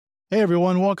Hey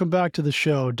everyone, welcome back to the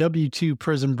show, W2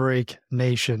 Prison Break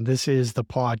Nation. This is the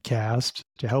podcast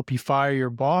to help you fire your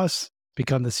boss,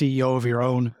 become the CEO of your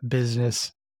own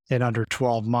business in under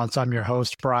 12 months. I'm your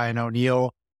host, Brian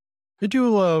O'Neill. To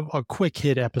do a quick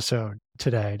hit episode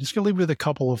today, just going to leave you with a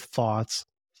couple of thoughts.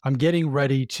 I'm getting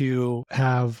ready to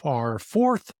have our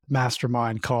fourth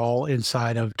mastermind call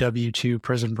inside of W2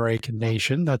 Prison Break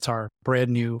Nation. That's our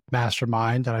brand new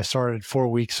mastermind that I started 4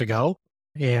 weeks ago.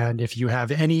 And if you have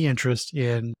any interest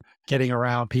in getting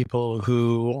around people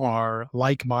who are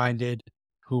like-minded,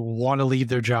 who want to leave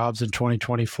their jobs in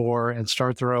 2024 and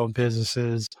start their own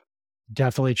businesses,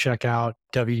 definitely check out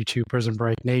W2 Prison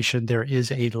Break Nation. There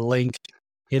is a link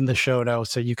in the show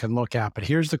notes that you can look at. But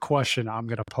here's the question I'm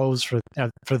going to pose for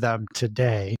them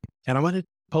today. And I'm going to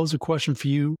pose a question for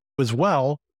you as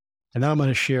well. And then I'm going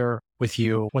to share with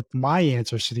you what my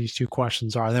answers to these two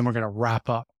questions are. And then we're going to wrap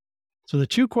up. So the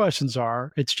two questions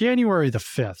are, it's January the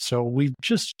 5th. So we've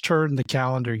just turned the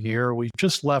calendar year. We've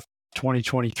just left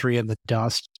 2023 in the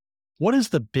dust. What is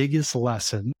the biggest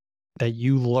lesson that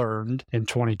you learned in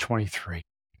 2023? I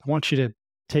want you to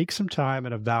take some time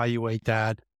and evaluate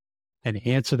that and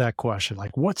answer that question.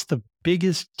 Like, what's the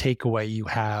biggest takeaway you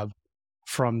have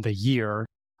from the year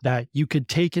that you could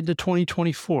take into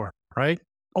 2024, right?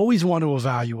 Always want to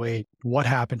evaluate what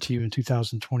happened to you in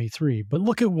 2023, but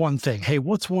look at one thing. Hey,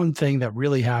 what's one thing that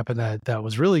really happened that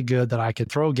was really good that I could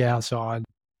throw gas on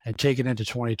and take it into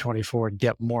 2024 and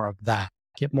get more of that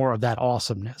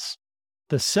awesomeness?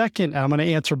 The second, I'm going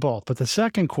to answer both, but the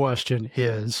second question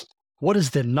is, what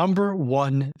is the number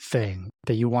one thing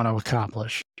that you want to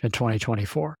accomplish in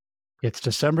 2024? It's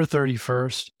December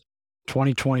 31st,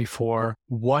 2024.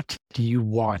 What do you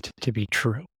want to be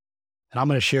true? And I'm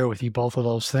going to share with you both of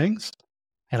those things.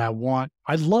 And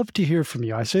I'd love to hear from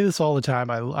you. I say this all the time.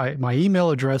 My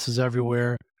email address is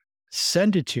everywhere.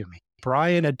 Send it to me,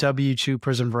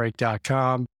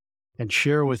 brian@w2prisonbreak.com, and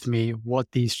share with me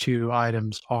what these two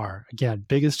items are. Again,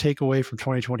 biggest takeaway from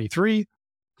 2023,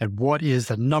 and what is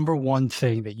the number one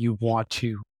thing that you want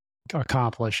to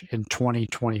accomplish in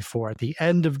 2024 at the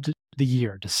end of the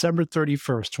year, December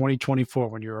 31st, 2024,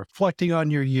 when you're reflecting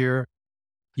on your year.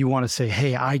 You want to say,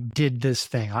 hey, I did this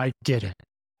thing. I did it.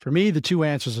 For me, the two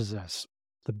answers is this.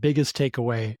 The biggest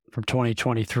takeaway from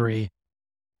 2023,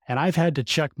 and I've had to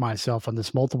check myself on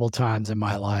this multiple times in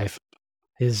my life,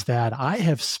 is that I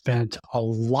have spent a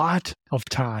lot of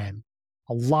time,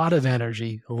 a lot of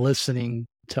energy listening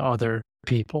to other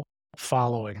people,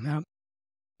 following them.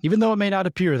 Even though it may not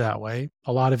appear that way,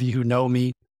 a lot of you who know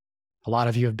me, a lot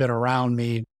of you have been around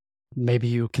me, maybe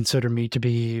you consider me to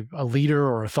be a leader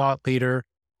or a thought leader.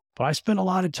 But I spent a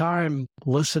lot of time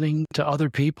listening to other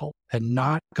people and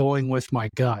not going with my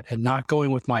gut and not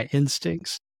going with my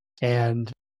instincts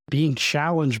and being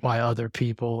challenged by other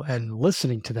people and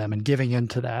listening to them and giving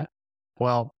into that.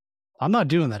 Well, I'm not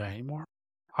doing that anymore.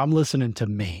 I'm listening to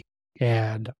me.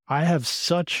 And I have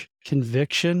such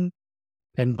conviction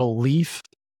and belief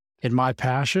in my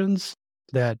passions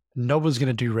that nobody's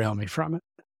going to derail me from it.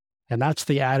 And that's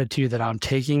the attitude that I'm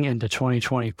taking into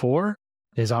 2024.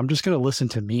 Is I'm just going to listen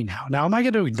to me now. Now, am I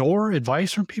going to ignore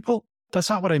advice from people? That's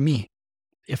not what I mean.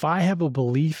 If I have a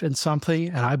belief in something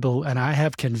and I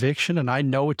have conviction and I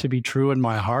know it to be true in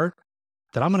my heart,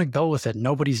 then I'm going to go with it.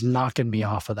 Nobody's knocking me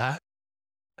off of that.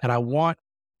 And I want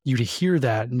you to hear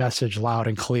that message loud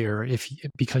and clear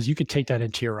because you can take that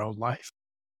into your own life.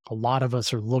 A lot of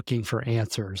us are looking for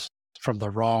answers from the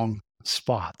wrong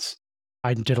spots.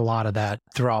 I did a lot of that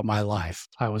throughout my life.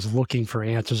 I was looking for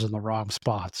answers in the wrong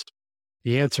spots.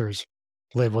 The answers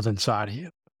live within inside of you.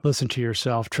 Listen to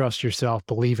yourself, trust yourself,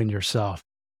 believe in yourself.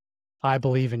 I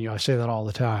believe in you. I say that all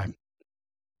the time.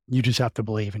 You just have to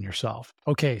believe in yourself.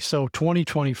 Okay, so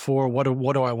 2024, what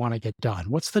do I want to get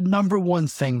done? What's the number one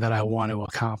thing that I want to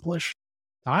accomplish?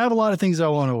 Now, I have a lot of things I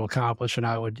want to accomplish, and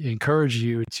I would encourage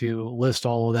you to list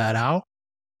all of that out.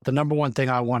 The number one thing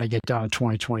I want to get done in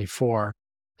 2024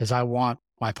 is I want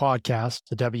my podcast,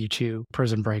 the W2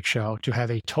 Prison Break Show, to have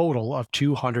a total of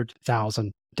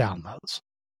 200,000 downloads.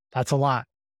 That's a lot.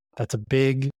 That's a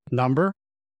big number.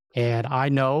 And I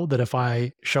know that if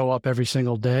I show up every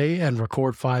single day and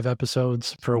record 5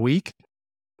 episodes per week,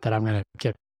 that I'm going to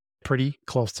get pretty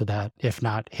close to that, if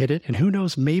not hit it. And who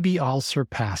knows, maybe I'll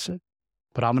surpass it.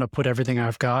 But I'm going to put everything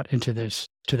I've got into this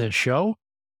show.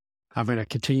 I'm going to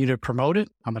continue to promote it.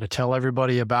 I'm going to tell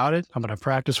everybody about it. I'm going to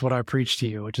practice what I preach to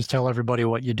you, which is tell everybody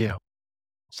what you do.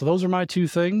 So those are my two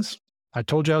things. I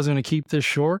told you I was going to keep this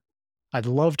short. I'd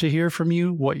love to hear from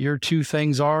you what your two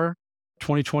things are.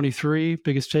 2023,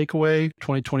 biggest takeaway.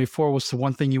 2024, what's the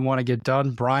one thing you want to get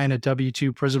done?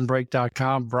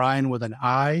 Brian@w2prisonbreak.com. Brian with an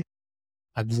I.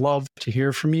 I'd love to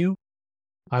hear from you.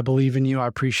 I believe in you. I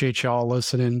appreciate y'all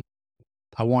listening.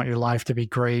 I want your life to be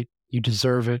great. You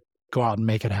deserve it. Go out and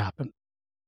make it happen.